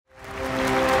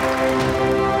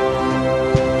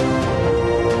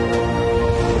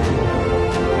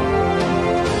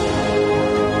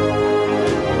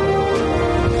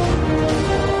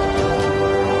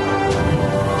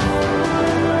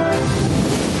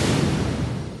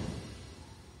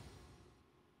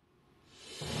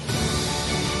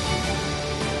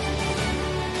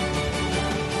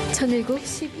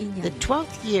the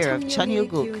 12th year of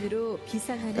Cheonbok.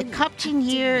 The Kopjin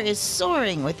year is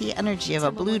soaring with the energy of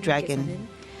a blue dragon.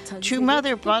 True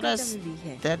Mother brought us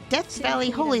the Death Valley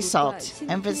Holy Salt,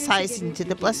 emphasizing to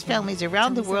the blessed families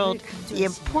around the world the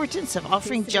importance of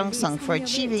offering Jeongsung for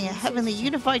achieving a heavenly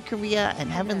unified Korea and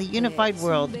heavenly unified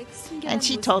world. And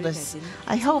she told us,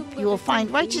 I hope you will find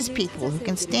righteous people who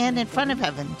can stand in front of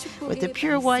heaven with a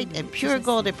pure white and pure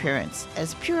gold appearance,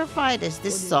 as purified as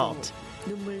this salt.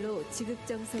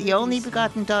 The only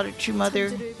begotten daughter, True Mother,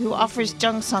 who offers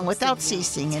Jeongsung without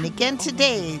ceasing, and again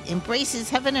today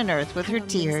embraces heaven and earth with her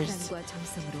tears.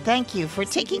 Thank you for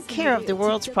taking care of the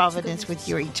world's providence with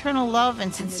your eternal love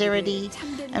and sincerity,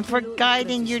 and for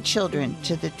guiding your children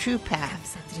to the true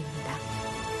path.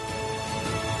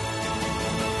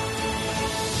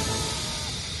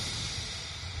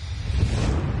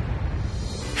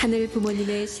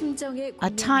 A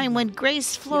time when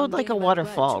grace flowed like a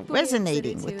waterfall,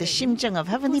 resonating with the 심정 of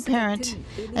Heavenly Parent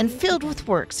and filled with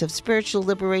works of spiritual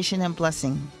liberation and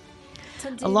blessing.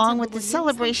 Along with the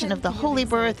celebration of the holy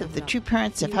birth of the true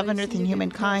parents of heaven, earth, and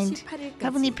humankind,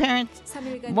 Heavenly Parents,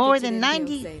 more than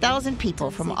 90,000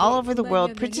 people from all over the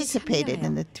world participated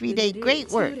in the 3-day Great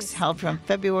Works held from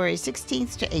February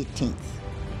 16th to 18th.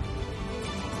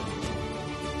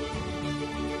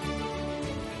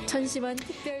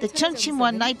 The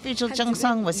Cheonbok Night Vigil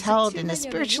Jeongsung was held in a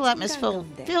spiritual atmosphere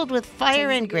filled with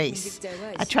fire and grace,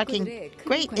 attracting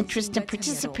great interest and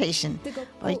participation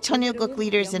by Cheonbok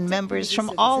leaders and members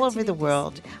from all over the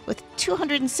world, with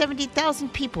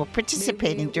 270,000 people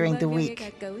participating during the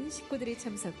week.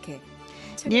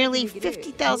 Nearly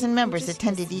 50,000 members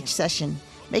attended each session,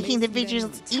 making the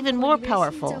vigils even more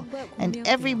powerful, and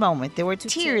every moment there were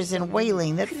tears and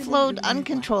wailing that flowed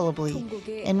uncontrollably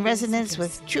in resonance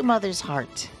with True Mother's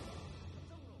heart.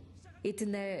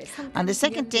 On the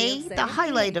second day, the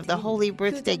highlight of the Holy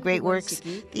Birthday Great Works,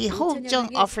 the Hyojeong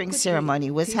offering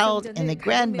ceremony was held in a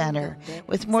grand manner,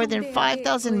 with more than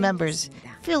 5,000 members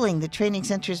filling the training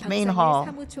center's main hall.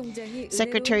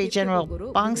 Secretary General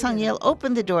Bang Sang-il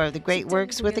opened the door of the Great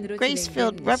Works with a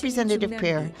grace-filled representative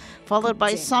prayer, followed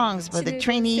by songs by the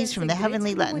trainees from the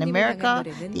Heavenly Latin America,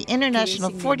 the International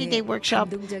 40-Day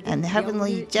Workshop, and the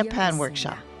Heavenly Japan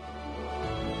Workshop.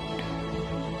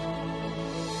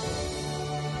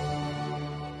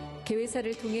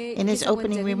 In his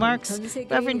opening remarks,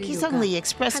 Reverend Ki-sung Lee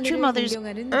expressed True Mother's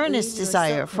earnest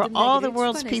desire for all the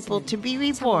world's people to be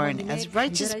reborn as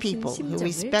righteous people who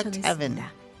respect heaven.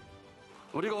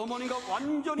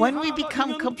 When we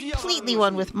become completely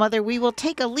one with Mother, we will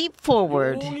take a leap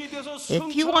forward.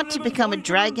 If you want to become a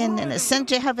dragon and ascend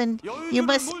to heaven, you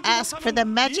must ask for the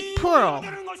magic pearl.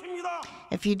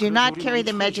 If you do not carry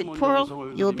the magic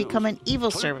pearl, you will become an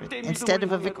evil servant instead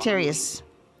of a victorious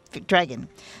dragon.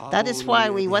 That is why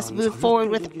we must move forward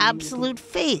with absolute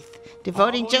faith,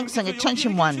 devoting Jeongsung at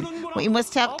Cheonbok. We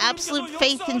must have absolute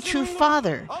faith in True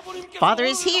Father. Father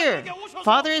is here.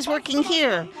 Father is working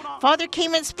here. Father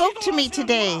came and spoke to me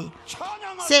today,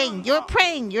 saying, "You're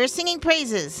praying, you're singing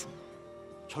praises."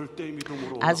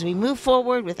 As we move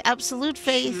forward with absolute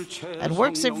faith and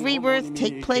works of rebirth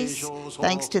take place,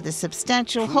 thanks to the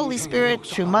substantial Holy Spirit,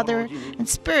 True Mother, and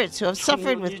spirits who have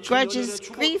suffered with grudges,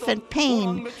 grief, and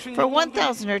pain for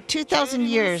 1,000 or 2,000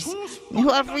 years, and who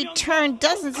have returned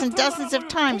dozens and dozens of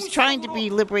times trying to be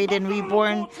liberated and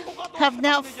reborn, have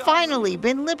now finally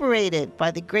been liberated by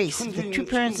the grace of the true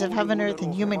parents of heaven, earth,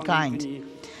 and humankind.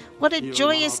 What a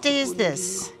joyous day is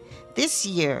this! This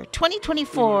year,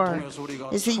 2024,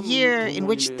 is a year in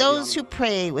which those who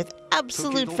pray with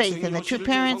absolute faith in the true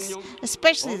parents,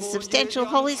 especially the substantial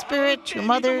Holy Spirit, True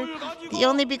Mother, the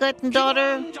only begotten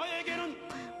daughter,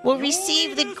 will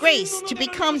receive the grace to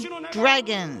become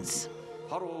dragons.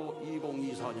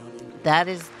 That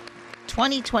is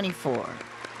 2024.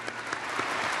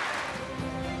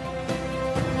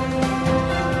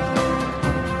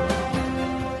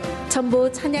 In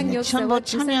the CheonBo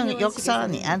Chanyeong Yoksa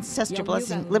and the Ancestor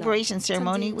Blessing Liberation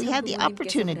Ceremony, we had the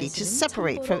opportunity to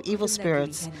separate from evil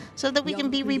spirits so that we can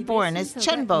be reborn as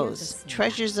CheonBos,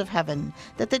 treasures of heaven,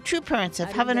 that the true parents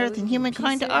of heaven, earth, and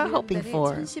humankind are hoping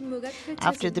for.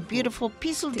 After the beautiful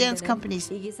peaceful dance company's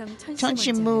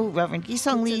Cheonshimmu, Reverend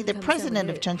Ki-sung Lee, the president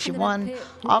of Cheonshimwon,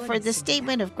 offered the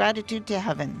statement of gratitude to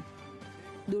heaven.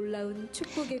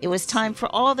 It was time for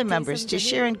all the members to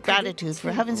share in gratitude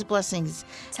for heaven's blessings,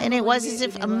 and it was as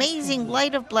if amazing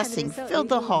light of blessing filled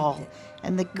the hall,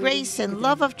 and the grace and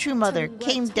love of True Mother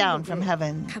came down from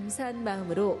heaven.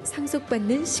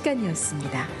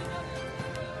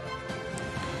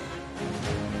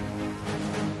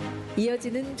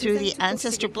 Through the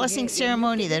ancestor blessing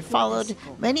ceremony that followed,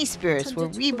 many spirits were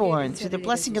reborn through the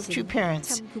blessing of true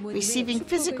parents, receiving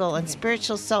physical and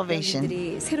spiritual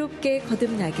salvation.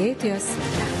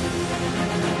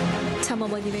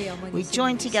 We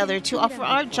join together to offer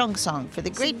our Jeongsong for the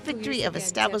great victory of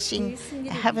establishing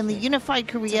a heavenly unified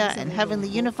Korea and heavenly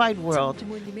unified world,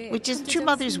 which is True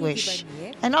Mother's wish,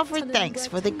 and offer thanks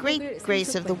for the great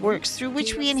grace of the works through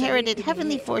which we inherited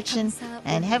heavenly fortune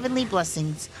and heavenly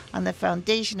blessings on the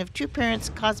foundation of True Parents'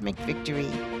 cosmic victory.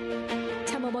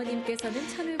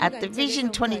 At the Vision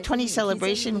 2020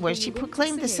 celebration, where she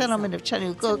proclaimed the settlement of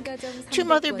Cheonbok, True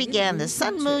Mother began the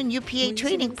Sun Moon UPA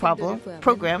training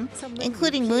program,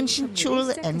 including Moon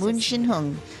Shin-chul and Moon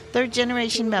Shin-hung,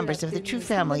 third-generation members of the True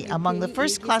family, among the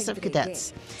first class of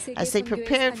cadets. As they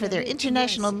prepared for their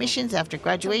international missions after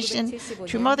graduation,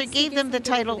 True Mother gave them the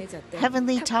title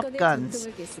Heavenly Top Guns,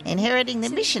 inheriting the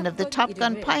mission of the Top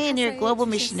Gun pioneer global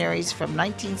missionaries from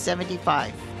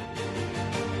 1975.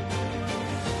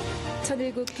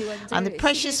 On the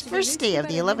precious first day of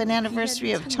the 11th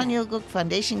anniversary of Cheonbok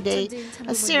Foundation Day,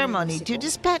 a ceremony to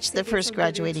dispatch the first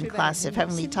graduating class of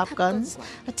Heavenly Top Guns,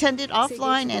 attended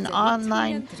offline and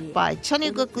online by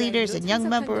Cheonbok leaders and young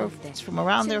members from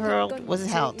around the world, was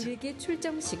held.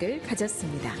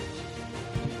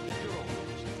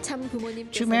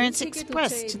 True parents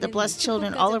expressed to the blessed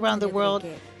children all around the world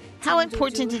how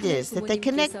important it is that they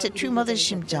connect to True Mother's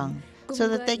Shimjang, so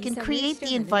that they can create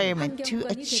the environment to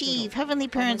achieve Heavenly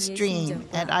Parents' dream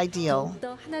and ideal.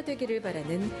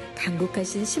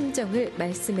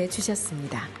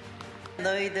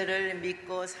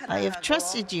 I have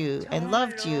trusted you and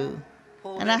loved you,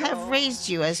 and I have raised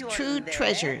you as true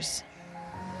treasures.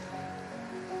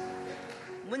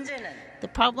 The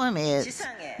problem is,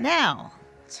 now,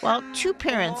 while true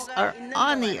parents are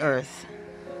on the earth,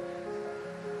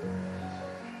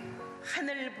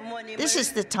 this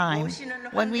is the time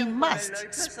when we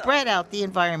must spread out the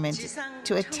environment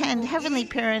to attend Heavenly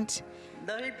Parent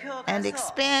and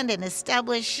expand and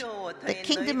establish the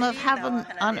kingdom of heaven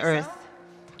on earth.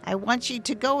 I want you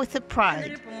to go with the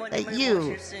pride that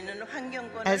you,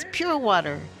 as pure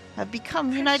water, have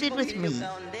become united with me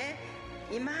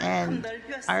and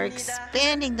are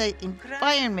expanding the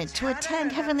environment to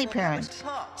attend Heavenly Parent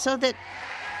so that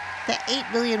the 8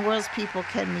 billion world's people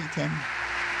can meet Him.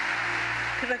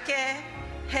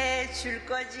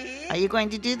 Are you going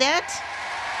to do that?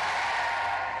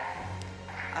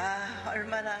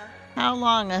 How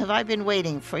long have I been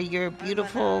waiting for your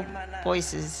beautiful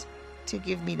voices to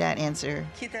give me that answer?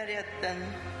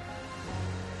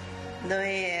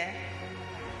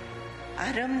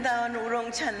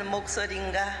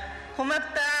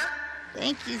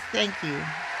 Thank you, thank you.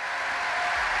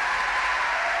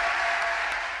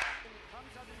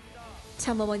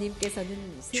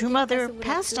 True Mother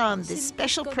passed on this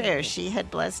special prayer she had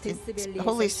blessed in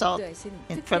holy salt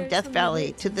from Death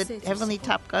Valley to the Heavenly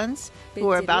Top Guns who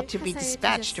were about to be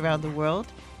dispatched around the world,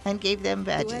 and gave them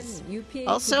badges.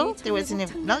 Also, there was an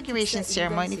inauguration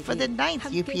ceremony for the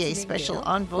 9th UPA Special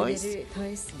Envoys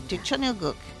to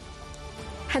Cheonbok.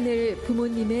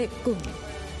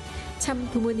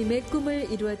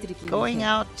 Going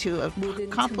out to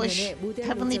accomplish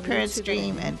Heavenly Parents'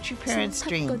 dream and True Parents'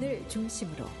 dream,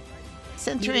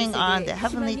 centering on the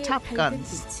Heavenly Top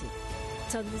Guns.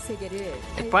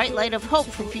 The bright light of hope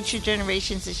for future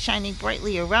generations is shining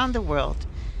brightly around the world,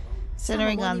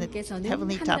 centering on the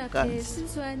Heavenly Top Guns.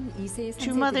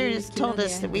 True Mother has told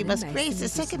us that we must raise the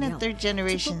second and third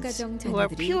generations who are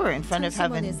pure in front of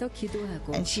heaven,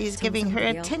 and she is giving her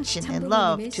attention and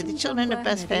love to the children of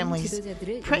best families,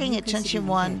 praying at Cheonbok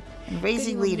 1 and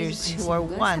raising leaders who are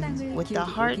one with the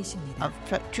heart of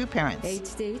true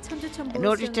parents. In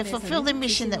order to fulfill the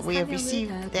mission that we have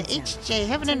received, the HJ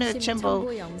Heaven and Earth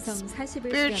CheonBo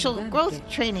Spiritual Growth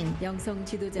Training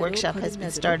Workshop has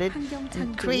been started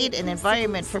and create an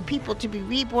environment for people to be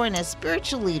reborn as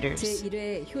spiritual leaders.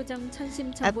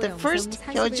 At the first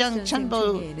Hyojeong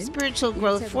CheonBo Spiritual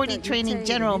Growth 40 Training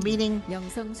General Meeting,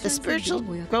 the spiritual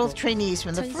growth trainees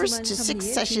from the first to 6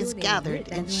 sessions gathered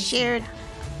and shared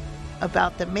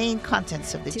about the main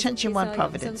contents of the Cheonbok 1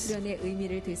 Providence.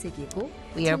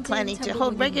 We are planning to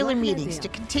hold regular meetings to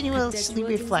continuously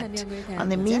reflect on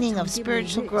the meaning of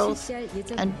spiritual growth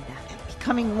and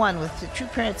becoming one with the true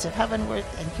parents of heaven,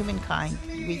 earth, and humankind.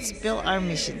 We spill our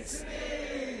missions.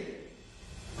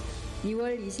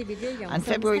 On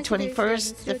February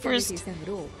 21st, the first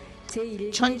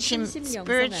Cheonshim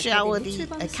Spirituality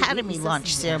Academy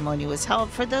launch ceremony was held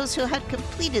for those who had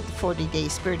completed the 40-day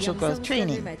spiritual growth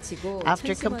training.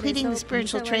 After completing the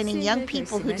spiritual training, young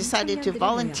people who decided to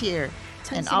volunteer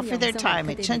and offer their time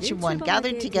at Cheonshim 1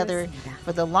 gathered together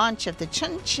for the launch of the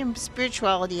Cheonshim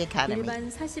Spirituality Academy.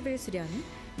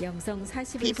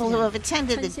 People who have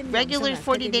attended the regular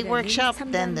 40-day workshop,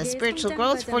 then the spiritual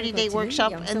growth 40-day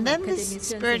workshop, and then the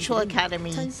spiritual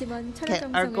academy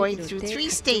are going through 3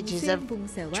 stages of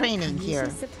training here,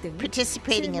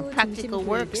 participating in practical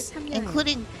works,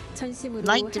 including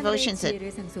night devotions at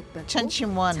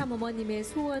Cheonshim 1,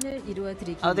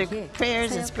 other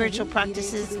prayers and spiritual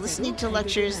practices, listening to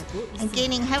lectures, and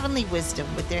gaining heavenly wisdom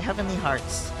with their heavenly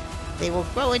hearts. They will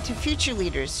grow into future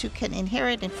leaders who can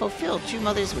inherit and fulfill True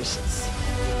Mother's wishes.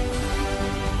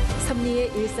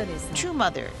 True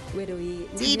Mother,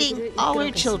 leading all her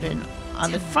children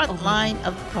on the front line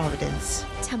of providence.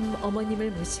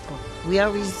 We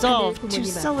are resolved to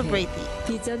celebrate the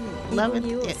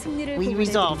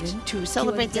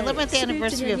 11th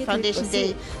anniversary of Foundation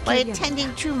Day by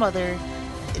attending True Mother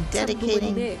and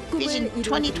dedicating Vision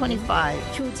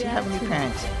 2025 to Heavenly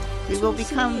Parent. We will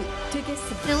become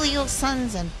filial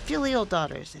sons and filial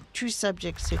daughters and true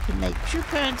subjects who can make true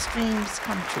parents' dreams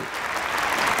come true.